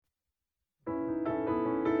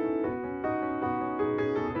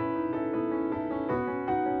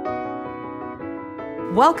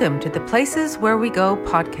Welcome to the Places Where We Go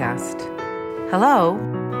podcast. Hello,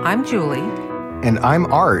 I'm Julie. And I'm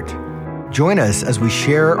Art. Join us as we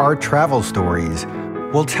share our travel stories.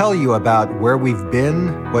 We'll tell you about where we've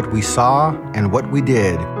been, what we saw, and what we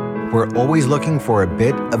did. We're always looking for a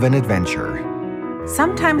bit of an adventure.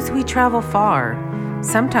 Sometimes we travel far.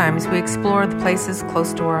 Sometimes we explore the places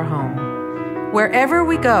close to our home. Wherever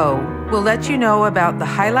we go, we'll let you know about the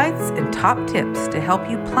highlights and top tips to help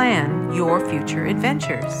you plan your future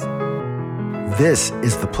adventures. This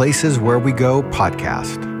is the Places Where We Go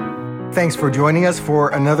podcast. Thanks for joining us for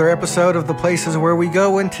another episode of the Places Where We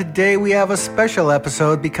Go. And today we have a special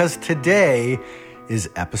episode because today is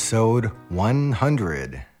episode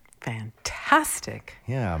 100. Fantastic.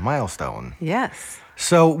 Yeah, milestone. Yes.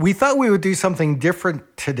 So we thought we would do something different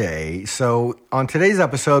today. So on today's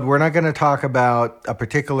episode, we're not going to talk about a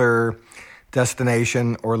particular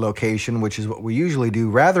destination or location, which is what we usually do.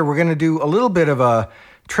 Rather, we're going to do a little bit of a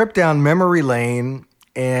trip down memory lane,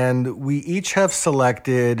 and we each have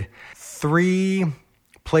selected 3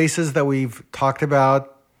 places that we've talked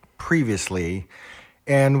about previously.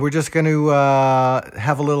 And we're just going to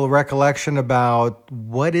have a little recollection about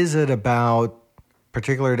what is it about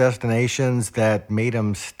particular destinations that made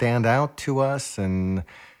them stand out to us, and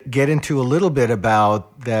get into a little bit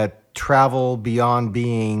about that travel beyond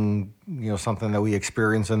being, something that we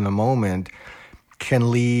experience in the moment can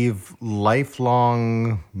leave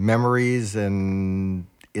lifelong memories and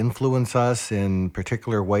influence us in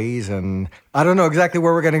particular ways. And I don't know exactly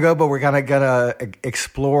where we're going to go, but we're kind of going to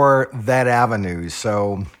explore that avenue.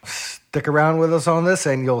 So stick around with us on this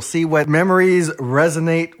and you'll see what memories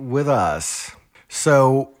resonate with us.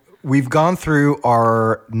 So we've gone through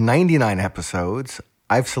our 99 episodes.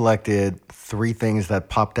 I've selected 3 things that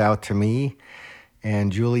popped out to me.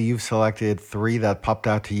 And Julie, you've selected 3 that popped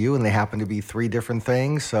out to you, and they happen to be 3 different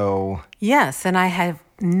things. So Yes, and I have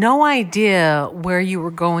no idea where you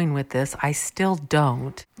were going with this. I still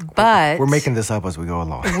don't. But we're making this up as we go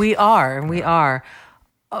along. We are.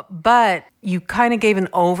 But you kind of gave an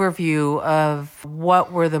overview of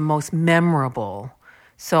what were the most memorable.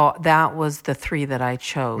 So that was the 3 that I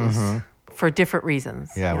chose for different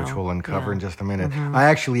reasons. Yeah, which we'll uncover in just a minute. I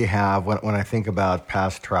actually have, when I think about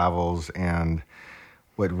past travels and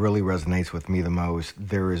what really resonates with me the most,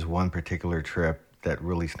 there is one particular trip that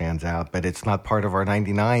really stands out, but it's not part of our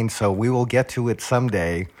 99, so we will get to it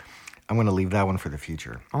someday. I'm going to leave that one for the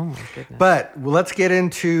future. Oh, my goodness. But let's get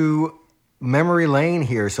into memory lane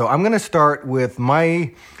here. So I'm going to start with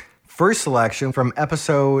my first selection from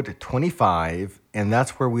episode 25, and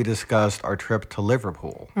that's where we discussed our trip to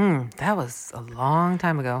Liverpool. That was a long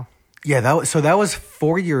time ago. Yeah, that was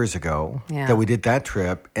 4 years ago that we did that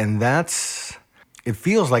trip, and it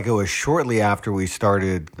feels like it was shortly after we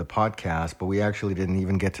started the podcast, but we actually didn't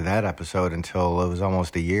even get to that episode until it was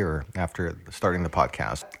almost a year after starting the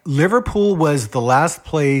podcast. Liverpool was the last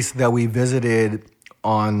place that we visited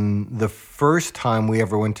on the first time we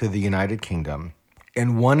ever went to the United Kingdom.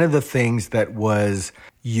 And one of the things that was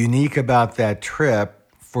unique about that trip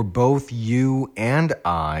for both you and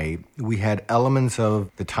I, we had elements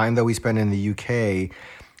of the time that we spent in the UK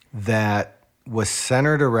that was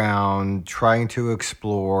centered around trying to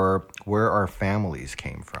explore where our families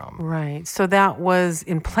came from. Right. So that was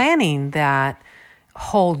in planning that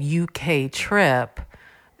whole UK trip.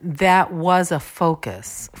 That was a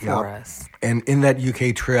focus for us. And in that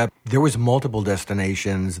UK trip, there was multiple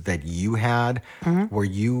destinations that you had where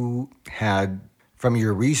you had, from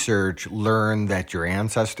your research, learned that your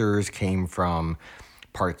ancestors came from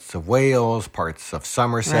parts of Wales, parts of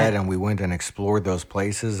Somerset, and we went and explored those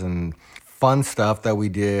places and fun stuff that we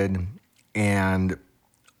did. And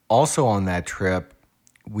also on that trip,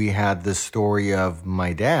 we had the story of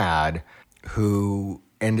my dad who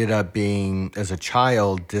ended up being, as a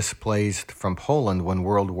child, displaced from Poland when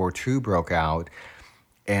World War II broke out.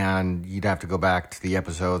 And you'd have to go back to the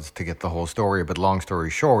episodes to get the whole story. But long story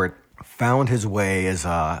short, found his way as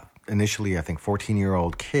a, initially, I think,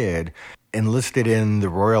 14-year-old kid, enlisted in the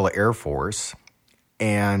Royal Air Force.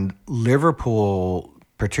 And Liverpool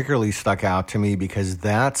particularly stuck out to me because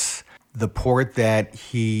that's the port that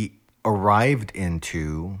he arrived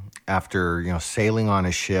into after, sailing on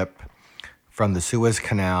a ship from the Suez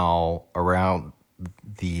Canal around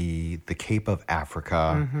the Cape of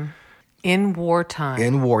Africa. In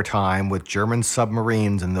wartime with German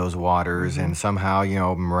submarines in those waters, and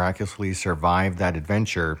somehow, miraculously survived that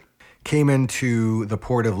adventure. Came into the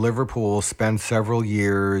port of Liverpool, spent several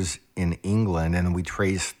years in England, and we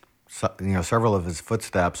traced, several of his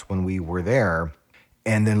footsteps when we were there.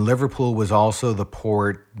 And then Liverpool was also the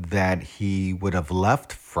port that he would have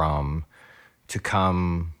left from to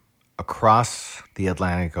come across the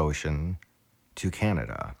Atlantic Ocean to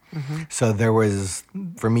Canada. So there was,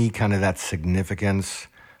 for me, kind of that significance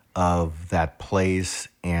of that place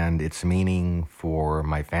and its meaning for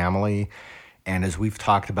my family. And as we've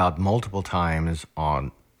talked about multiple times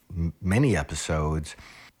on many episodes,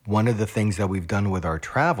 one of the things that we've done with our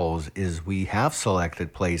travels is we have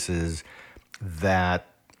selected places that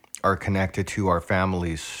are connected to our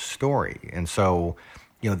family's story. And so,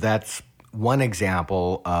 that's one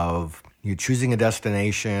example of you choosing a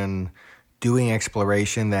destination, doing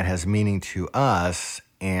exploration that has meaning to us.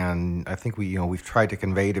 And I think we've tried to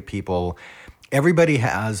convey to people, everybody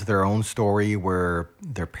has their own story where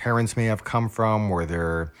their parents may have come from, where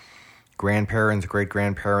their grandparents,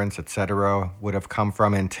 great-grandparents, etc. would have come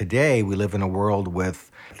from. And today we live in a world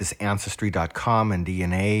with this Ancestry.com and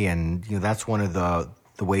DNA. And that's one of the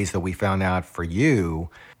ways that we found out for you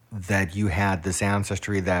that you had this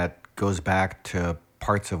ancestry that goes back to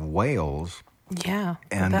parts of Wales. Yeah,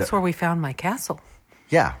 and that's where we found my castle.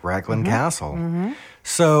 Yeah, Raglan Castle.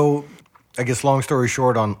 So I guess long story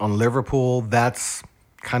short on Liverpool, that's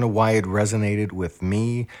kind of why it resonated with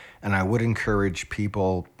me. And I would encourage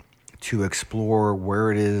people to explore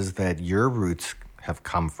where it is that your roots have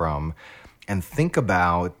come from and think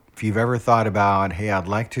about, if you've ever thought about, hey, I'd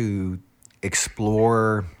like to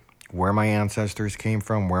explore where my ancestors came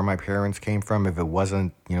from, where my parents came from, if it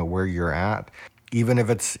wasn't, where you're at. Even if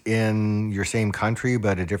it's in your same country,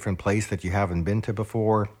 but a different place that you haven't been to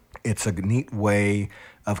before, it's a neat way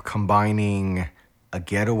of combining a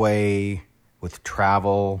getaway with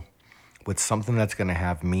travel, with something that's going to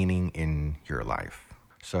have meaning in your life.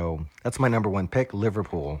 So that's my number one pick,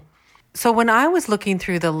 Liverpool. So when I was looking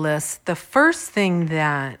through the list, the first thing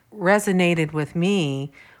that resonated with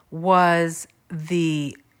me was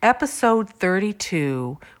the episode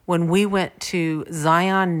 32 when we went to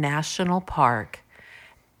Zion National Park,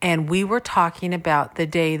 and we were talking about the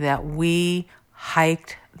day that we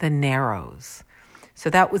hiked the Narrows. So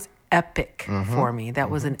that was epic for me. That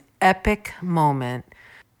was an epic moment.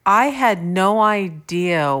 I had no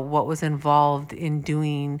idea what was involved in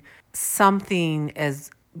doing something as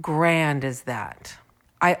grand as that.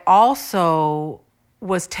 I also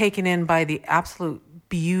was taken in by the absolute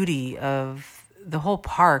beauty of the whole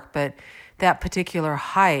park, but that particular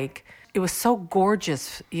hike, it was so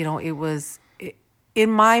gorgeous. In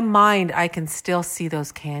my mind, I can still see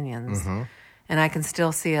those canyons, and I can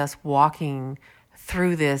still see us walking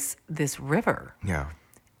through this river. Yeah.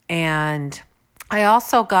 And I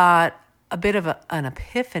also got a bit of an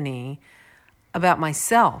epiphany about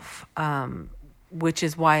myself, which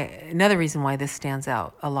is why another reason why this stands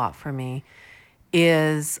out a lot for me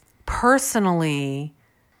is personally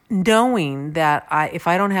knowing that if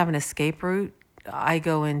I don't have an escape route, I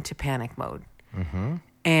go into panic mode.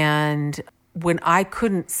 And when I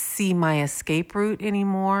couldn't see my escape route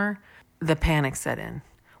anymore, the panic set in.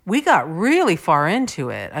 We got really far into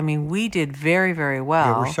it. I mean, we did very, very well.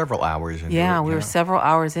 Yeah, we're several hours into it. Yeah, we were several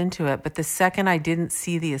hours into it. But the second I didn't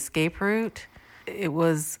see the escape route, it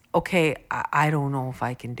was, okay, I don't know if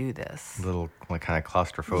I can do this. A little kind of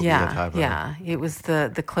claustrophobia type of... Yeah, it was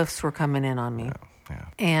the cliffs were coming in on me. Yeah.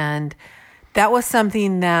 And that was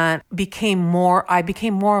something that I became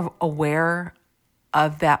more aware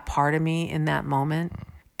of that part of me in that moment.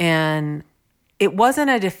 And it wasn't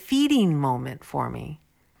a defeating moment for me.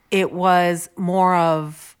 It was more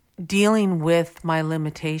of dealing with my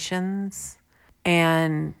limitations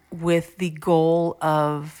and with the goal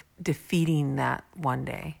of defeating that one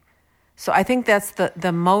day. So I think that's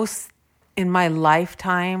the most in my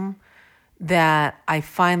lifetime that I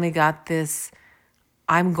finally got this,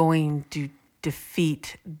 I'm going to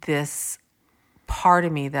defeat this part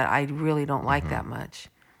of me that I really don't like that much.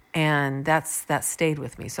 And that stayed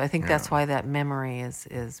with me. So I think that's why that memory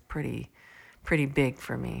is pretty big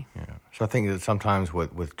for me. Yeah. So I think that sometimes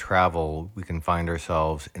with travel, we can find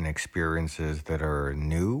ourselves in experiences that are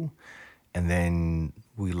new, and then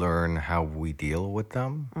we learn how we deal with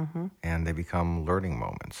them, and they become learning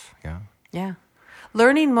moments. Yeah. Yeah.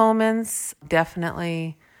 Learning moments,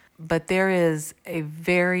 definitely. But there is a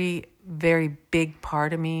very, very big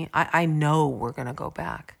part of me. I know we're going to go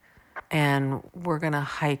back, and we're going to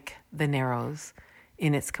hike the Narrows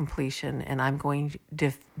in its completion, and I'm going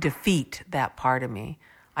to defeat that part of me.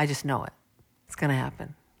 I just know it. It's going to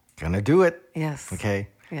happen. Gonna do it. Yes. Okay.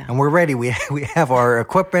 Yeah. And we're ready. We have our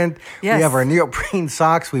equipment. Yes. We have our neoprene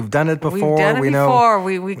socks. We've done it before. We've done it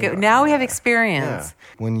before. Now we have experience.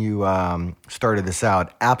 Yeah. When you started this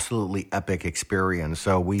out, absolutely epic experience.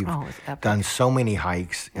 So we've done so many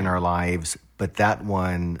hikes in our lives, but that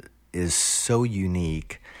one is so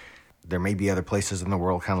unique. There may be other places in the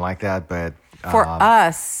world kind of like that, but for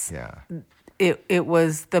us, yeah. it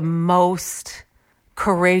was the most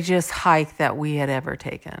courageous hike that we had ever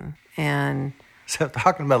taken. And so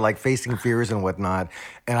talking about like facing fears and whatnot,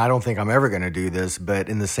 and I don't think I'm ever going to do this, but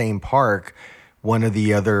in the same park, one of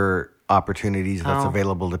the other opportunities that's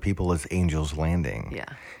available to people is Angel's Landing. Yeah.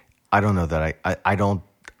 I don't know that I don't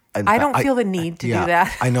feel the need to do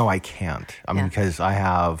that. I know I can't. I mean, because I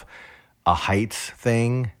have a heights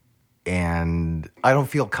thing, and I don't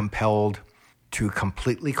feel compelled to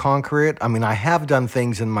completely conquer it. I mean, I have done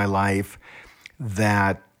things in my life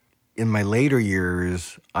that in my later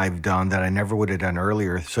years I've done that I never would have done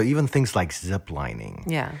earlier. So even things like zip lining.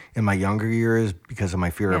 Yeah. In my younger years, because of my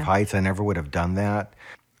fear of heights, I never would have done that.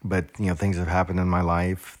 But, things have happened in my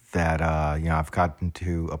life that, I've gotten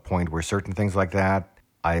to a point where certain things like that,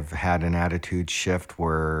 I've had an attitude shift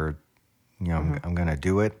where, I'm going to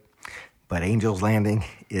do it. But Angel's Landing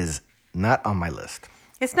is not on my list.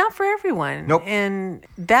 It's not for everyone. Nope. And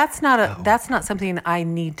that's not something I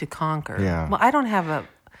need to conquer. Yeah. Well,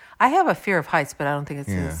 I have a fear of heights, but I don't think it's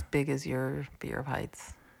as big as your fear of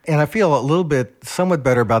heights. And I feel a little bit somewhat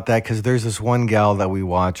better about that because there's this one gal that we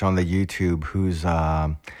watch on the YouTube who's,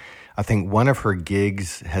 I think one of her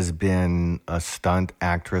gigs has been a stunt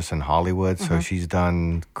actress in Hollywood. So she's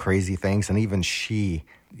done crazy things. And even she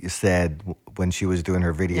said when she was doing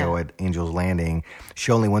her video at Angel's Landing,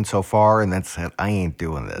 she only went so far and then said, I ain't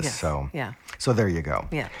doing this. Yes. So there you go.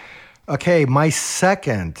 Yeah. Okay, my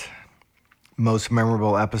second most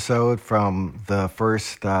memorable episode from the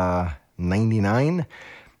first 99,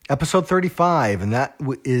 episode 35, and that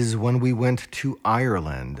is when we went to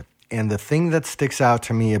Ireland. And the thing that sticks out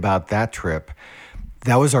to me about that trip,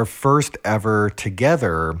 that was our first ever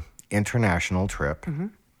together international trip.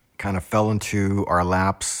 Kind of fell into our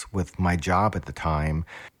laps with my job at the time.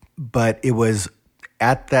 But it was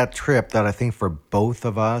at that trip that I think for both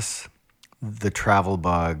of us, the travel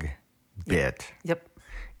bug bit. Yep.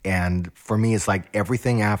 And for me, it's like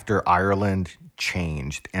everything after Ireland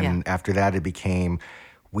changed. And after that, it became,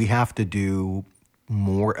 we have to do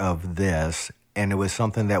more of this. And it was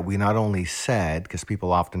something that we not only said, because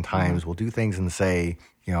people oftentimes will do things and say,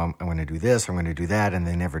 I'm going to do this, I'm going to do that, and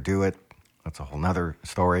they never do it. That's a whole nother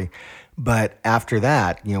story. But after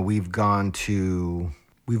that, we've been to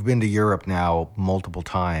Europe now multiple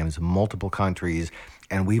times, multiple countries,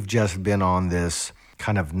 and we've just been on this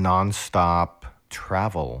kind of nonstop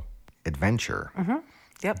travel adventure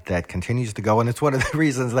that continues to go. And it's one of the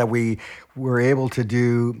reasons that we were able to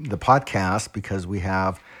do the podcast, because we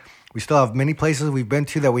still have many places we've been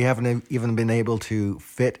to that we haven't even been able to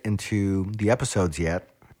fit into the episodes yet.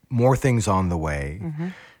 More things on the way.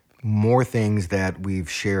 More things that we've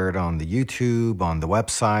shared on the YouTube, on the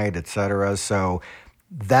website, etc. So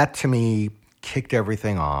that to me kicked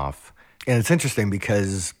everything off. And it's interesting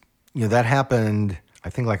because, that happened,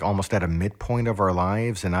 I think, like almost at a midpoint of our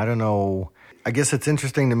lives. And I don't know, I guess it's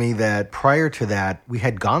interesting to me that prior to that, we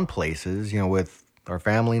had gone places, with our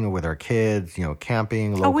family and with our kids,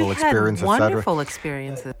 camping, local experience, etc. Wonderful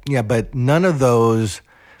experiences. Yeah, but none of those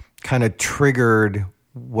kind of triggered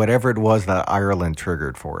whatever it was that Ireland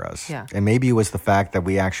triggered for us. Yeah. And maybe it was the fact that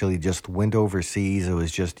we actually just went overseas. It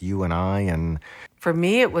was just you and I. And for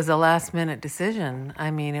me, it was a last-minute decision.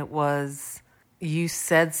 I mean, it was, you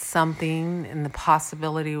said something and the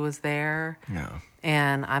possibility was there. Yeah.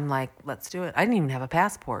 And I'm like, let's do it. I didn't even have a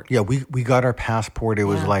passport. Yeah, we got our passport. It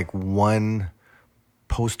was like one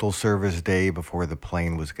postal service day before the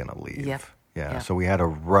plane was going to leave. Yep. Yeah, so we had a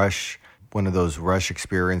rush, one of those rush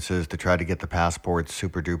experiences to try to get the passport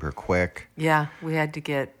super duper quick. Yeah, we had to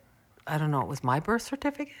get, I don't know, it was my birth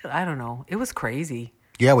certificate? I don't know. It was crazy.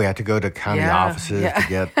 Yeah, we had to go to county offices to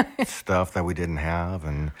get stuff that we didn't have.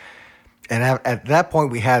 And at that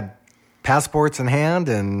point, we had passports in hand,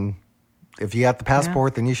 and if you got the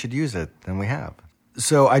passport, then you should use it, and we have.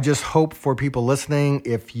 So I just hope for people listening,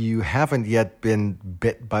 if you haven't yet been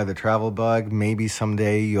bit by the travel bug, maybe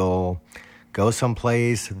someday you'll go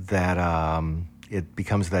someplace that it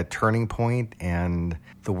becomes that turning point and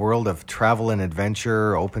the world of travel and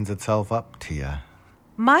adventure opens itself up to you.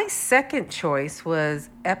 My second choice was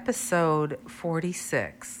episode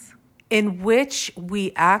 46, in which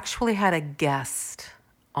we actually had a guest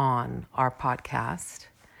on our podcast,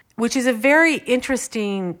 which is a very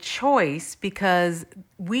interesting choice because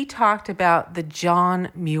we talked about the John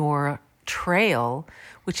Muir Trail,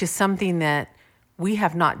 which is something that we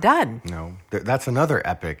have not done. No, that's another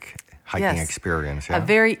epic hiking experience. Yeah? A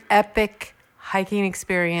very epic hiking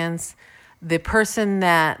experience. The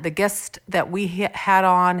guest that we had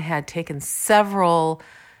on had taken several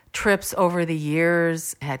trips over the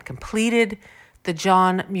years, had completed The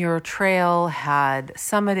John Muir Trail had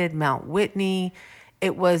summited Mount Whitney.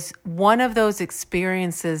 It was one of those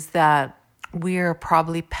experiences that we're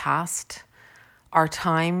probably past our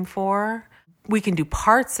time for. We can do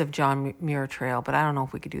parts of John Muir Trail, but I don't know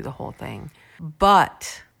if we could do the whole thing.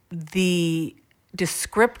 But the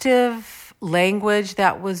descriptive language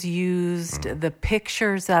that was used, the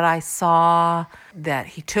pictures that I saw that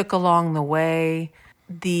he took along the way,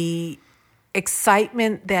 the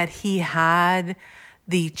excitement that he had,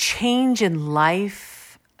 the change in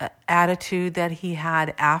life attitude that he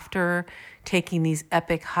had after taking these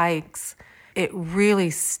epic hikes, it really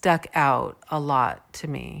stuck out a lot to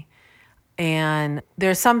me. And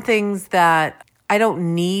there's some things that I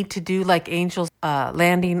don't need to do, like Angel's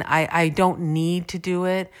Landing. I don't need to do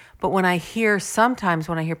it. But sometimes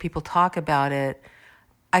when I hear people talk about it,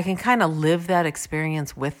 I can kind of live that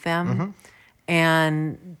experience with them. Mm-hmm.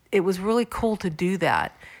 And it was really cool to do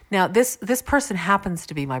that. Now, this person happens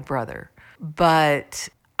to be my brother, but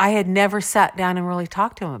I had never sat down and really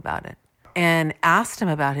talked to him about it and asked him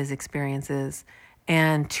about his experiences.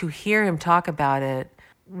 And to hear him talk about it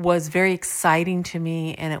was very exciting to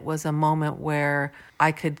me, and it was a moment where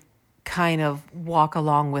I could kind of walk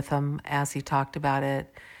along with him as he talked about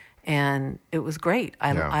it, and it was great.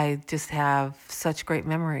 I just have such great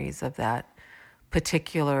memories of that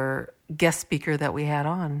particular guest speaker that we had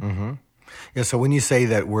on. Mm-hmm. Yeah, so when you say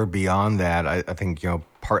that we're beyond that, I think,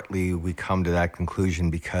 partly we come to that conclusion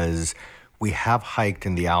because we have hiked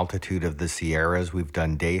in the altitude of the Sierras. We've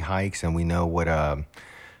done day hikes, and we know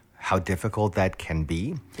how difficult that can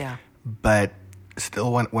be. Yeah. But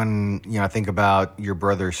still, when I think about your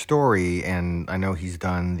brother's story, and I know he's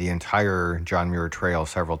done the entire John Muir Trail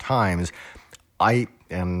several times,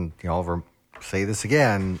 I'll say this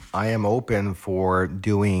again, I am open for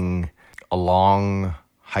doing a long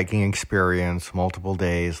hiking experience, multiple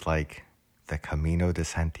days, like the Camino de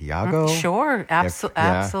Santiago. Sure,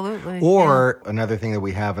 absolutely. Or another thing that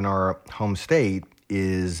we have in our home state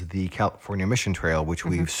is the California Mission Trail, which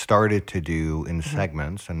we've started to do in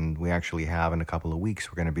segments, and we actually have in a couple of weeks,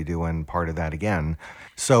 we're going to be doing part of that again.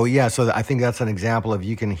 So I think that's an example of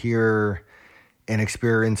you can hear an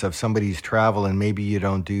experience of somebody's travel, and maybe you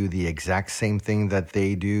don't do the exact same thing that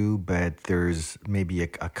they do, but there's maybe a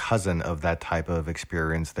cousin of that type of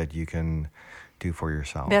experience that you can do for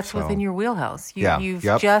yourself. That's within your wheelhouse.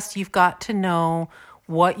 You've got to know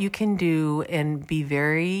what you can do and be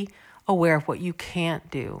very aware of what you can't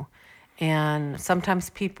do. And sometimes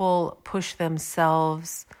people push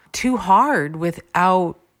themselves too hard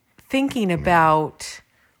without thinking about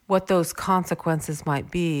what those consequences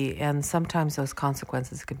might be. And sometimes those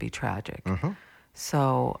consequences can be tragic. Mm-hmm.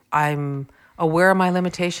 So I'm aware of my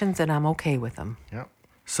limitations and I'm okay with them. Yep.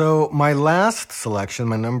 So my last selection,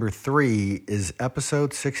 my number 3, is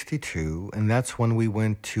episode 62, and that's when we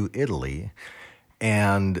went to Italy.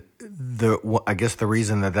 And I guess the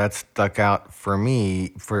reason that stuck out for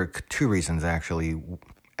me, for 2 reasons actually,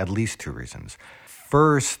 at least 2 reasons.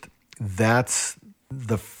 First, that's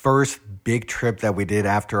the first big trip that we did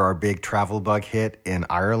after our big travel bug hit in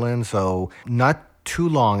Ireland. So not too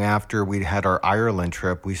long after we had our Ireland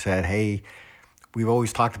trip, we said, hey, we've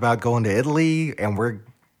always talked about going to Italy, and we're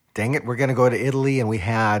going to go to Italy. And we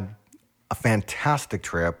had a fantastic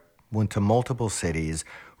trip, went to multiple cities.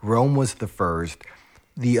 Rome was the first.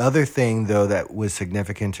 The other thing, though, that was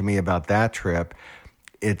significant to me about that trip,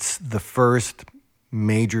 it's the first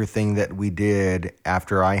major thing that we did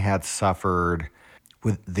after I had suffered,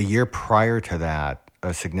 with the year prior to that,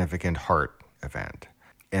 a significant heart event.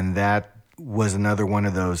 And that was another one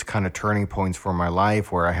of those kind of turning points for my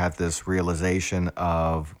life where I had this realization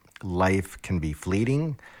of life can be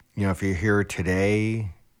fleeting. If you're here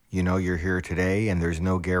today, you're here today, and there's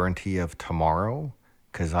no guarantee of tomorrow.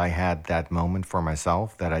 Because I had that moment for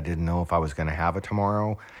myself that I didn't know if I was going to have a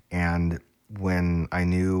tomorrow. And when I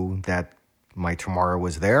knew that my tomorrow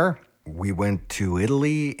was there, we went to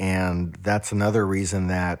Italy. And that's another reason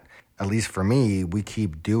that, at least for me, we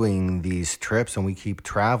keep doing these trips and we keep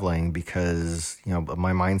traveling because,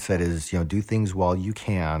 my mindset is, do things while you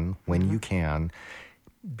can, when you can,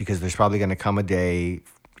 because there's probably going to come a day,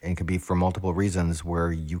 and it could be for multiple reasons,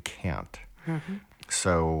 where you can't. Mm-hmm.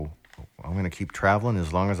 So I'm going to keep traveling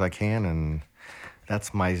as long as I can, and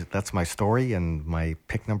that's my story and my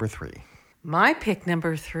pick number 3. My pick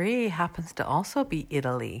number 3 happens to also be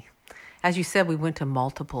Italy. As you said, we went to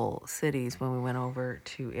multiple cities when we went over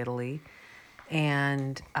to Italy,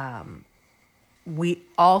 and we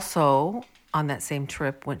also, on that same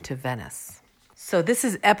trip, went to Venice. So this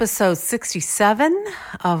is episode 67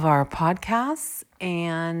 of our podcast,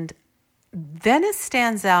 and Venice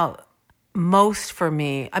stands out most for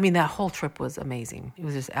me, I mean, that whole trip was amazing. It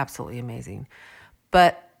was just absolutely amazing.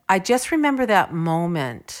 But I just remember that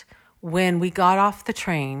moment when we got off the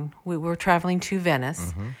train. We were traveling to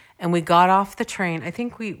Venice, and we got off the train. I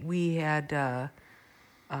think we had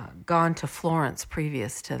gone to Florence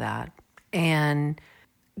previous to that. And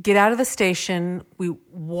get out of the station, we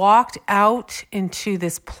walked out into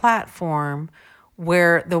this platform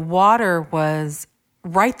where the water was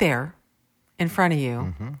right there in front of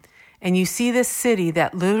you. And you see this city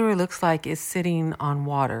that literally looks like it's sitting on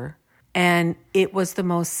water. And it was the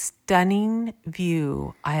most stunning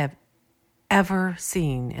view I have ever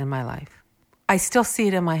seen in my life. I still see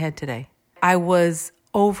it in my head today. I was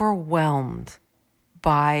overwhelmed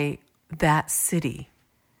by that city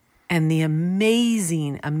and the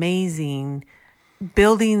amazing, amazing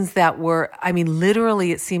buildings that were, I mean,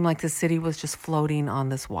 literally it seemed like the city was just floating on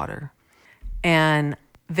this water. And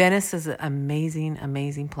Venice is an amazing,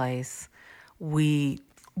 amazing place. We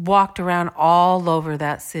walked around all over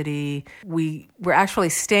that city. We were actually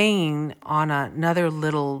staying on another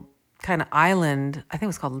little kind of island. I think it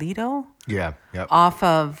was called Lido. Yeah. Yep.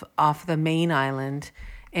 Off the main island,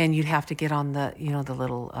 and you'd have to get on the the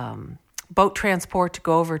little boat transport to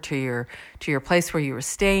go over to your place where you were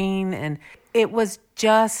staying, and it was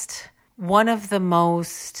just one of the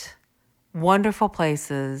most wonderful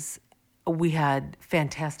places. We had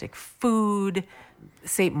fantastic food.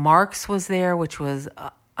 St. Mark's was there, which was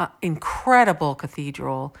an incredible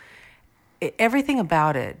cathedral. Everything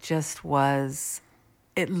about it just was,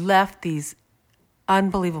 it left these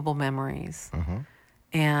unbelievable memories.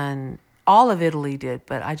 And all of Italy did,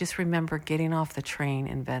 but I just remember getting off the train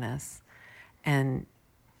in Venice and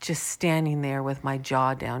just standing there with my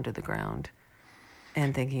jaw down to the ground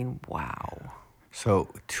and thinking, wow. So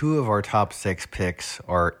 2 of our top 6 picks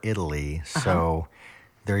are Italy. So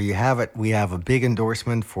there you have it. We have a big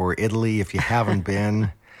endorsement for Italy. If you haven't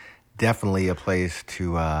been, definitely a place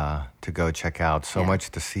to go check out. So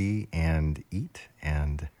much to see and eat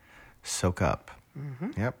and soak up.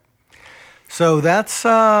 Yep. So that's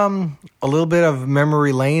a little bit of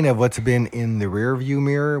memory lane of what's been in the rearview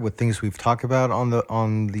mirror with things we've talked about on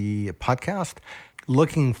the podcast.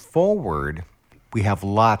 Looking forward, we have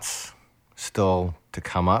lots still to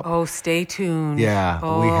come up. Oh, stay tuned.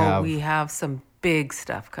 Yeah, we have some big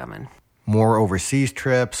stuff coming. More overseas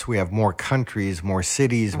trips. We have more countries, more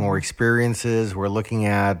cities, more experiences. We're looking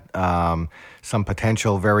at some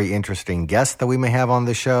potential very interesting guests that we may have on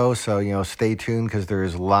the show. So, stay tuned because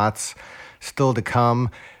there's lots still to come.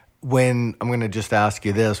 I'm going to just ask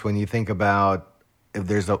you this. When you think about if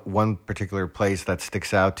there's one particular place that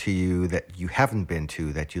sticks out to you that you haven't been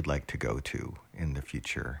to that you'd like to go to in the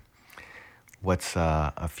future, what's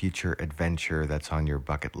a future adventure that's on your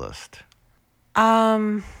bucket list?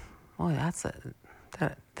 Well, that's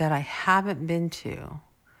that I haven't been to.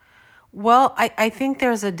 Well, I think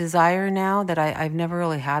there's a desire now that I've never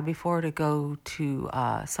really had before to go to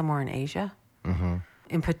somewhere in Asia.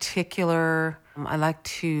 In particular, I like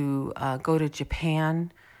to go to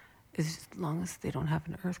Japan as long as they don't have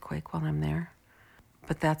an earthquake while I'm there.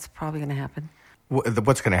 But that's probably going to happen.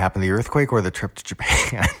 What's going to happen, the earthquake or the trip to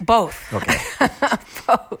Japan? Both. Okay.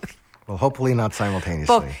 Both. Well, hopefully not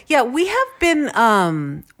simultaneously. Both. Yeah, we have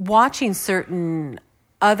been watching certain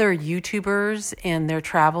other YouTubers and their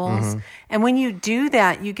travels. And when you do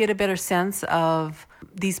that, you get a better sense of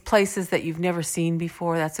these places that you've never seen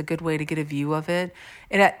before. That's a good way to get a view of it.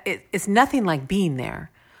 It's nothing like being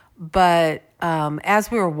there. But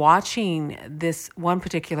as we were watching this one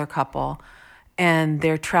particular couple and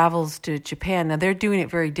their travels to Japan, now they're doing it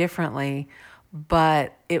very differently,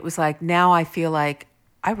 but it was like, now I feel like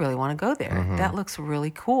I really want to go there. That looks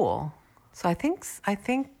really cool. So I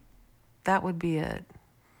think that would be it.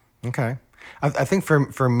 Okay. I think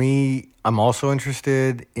for me, I'm also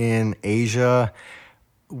interested in Asia.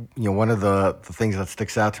 One of the things that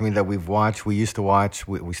sticks out to me that we used to watch,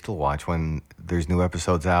 we still watch when there's new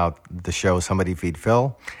episodes out, the show Somebody Feed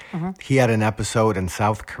Phil. He had an episode in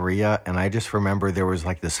South Korea, and I just remember there was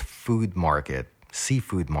like this seafood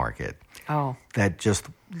market. Oh. That just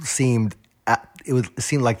seemed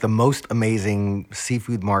like the most amazing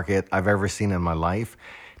seafood market I've ever seen in my life.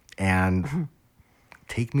 And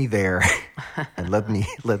take me there and let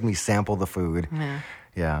me sample the food.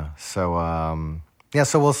 Yeah. So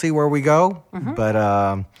so we'll see where we go. But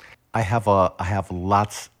I have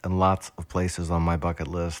lots and lots of places on my bucket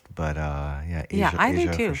list. But Asia, I do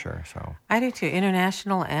Asia too. For sure. So I do too.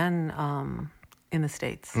 International and in the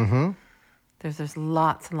States. There's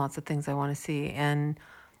lots and lots of things I want to see, and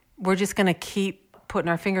we're just going to keep putting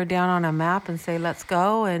our finger down on a map and say, let's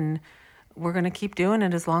go, and we're going to keep doing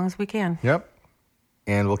it as long as we can. Yep.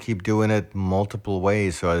 and we'll keep doing it multiple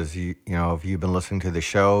ways. So as if you've been listening to the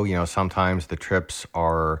show, sometimes the trips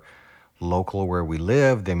are local where we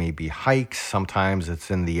live. They may be hikes. Sometimes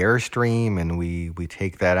it's in the Airstream, and we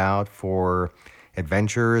take that out for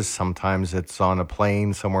adventures. Sometimes it's on a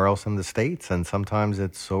plane somewhere else in the States, and sometimes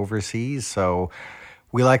it's overseas. So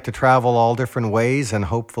we like to travel all different ways, and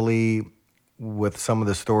hopefully with some of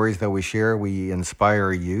the stories that we share, we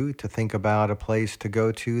inspire you to think about a place to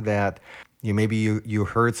go to that you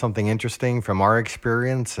heard something interesting from our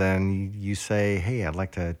experience, and you say, hey, I'd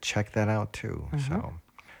like to check that out too. Mm-hmm.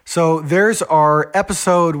 So there's our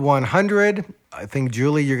episode 100. I think,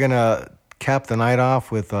 Julie, you're going to cap the night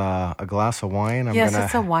off with a glass of wine. Yes,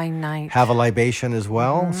 it's a wine night. Have a libation as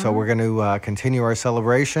well. Mm-hmm. So we're going to continue our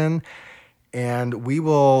celebration. And we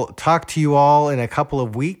will talk to you all in a couple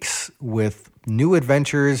of weeks with new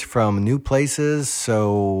adventures from new places.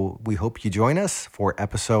 So we hope you join us for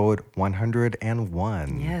episode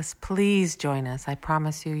 101. Yes, please join us. I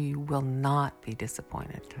promise you will not be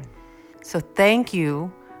disappointed. So thank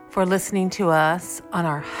you for listening to us on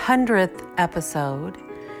our 100th episode.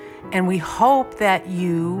 And we hope that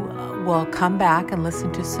you will come back and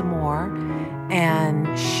listen to some more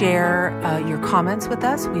and share your comments with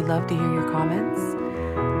us. We love to hear your comments.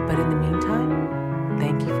 But in the meantime,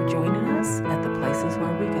 thank you for joining us at the places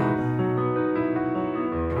where we go.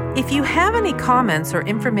 If you have any comments or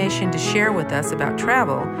information to share with us about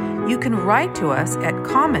travel, you can write to us at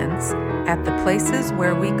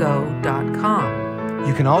comments@theplaceswherewego.com.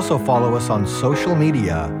 You can also follow us on social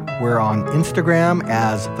media. We're on Instagram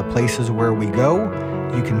as The Places Where We Go.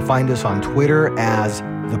 You can find us on Twitter as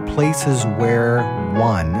The Places Where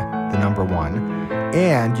One, the number 1.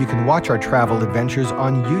 And you can watch our travel adventures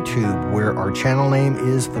on YouTube, where our channel name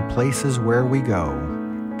is The Places Where We Go.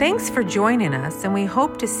 Thanks for joining us, and we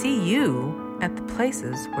hope to see you at the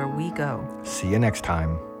places where we go. See you next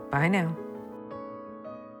time. Bye now.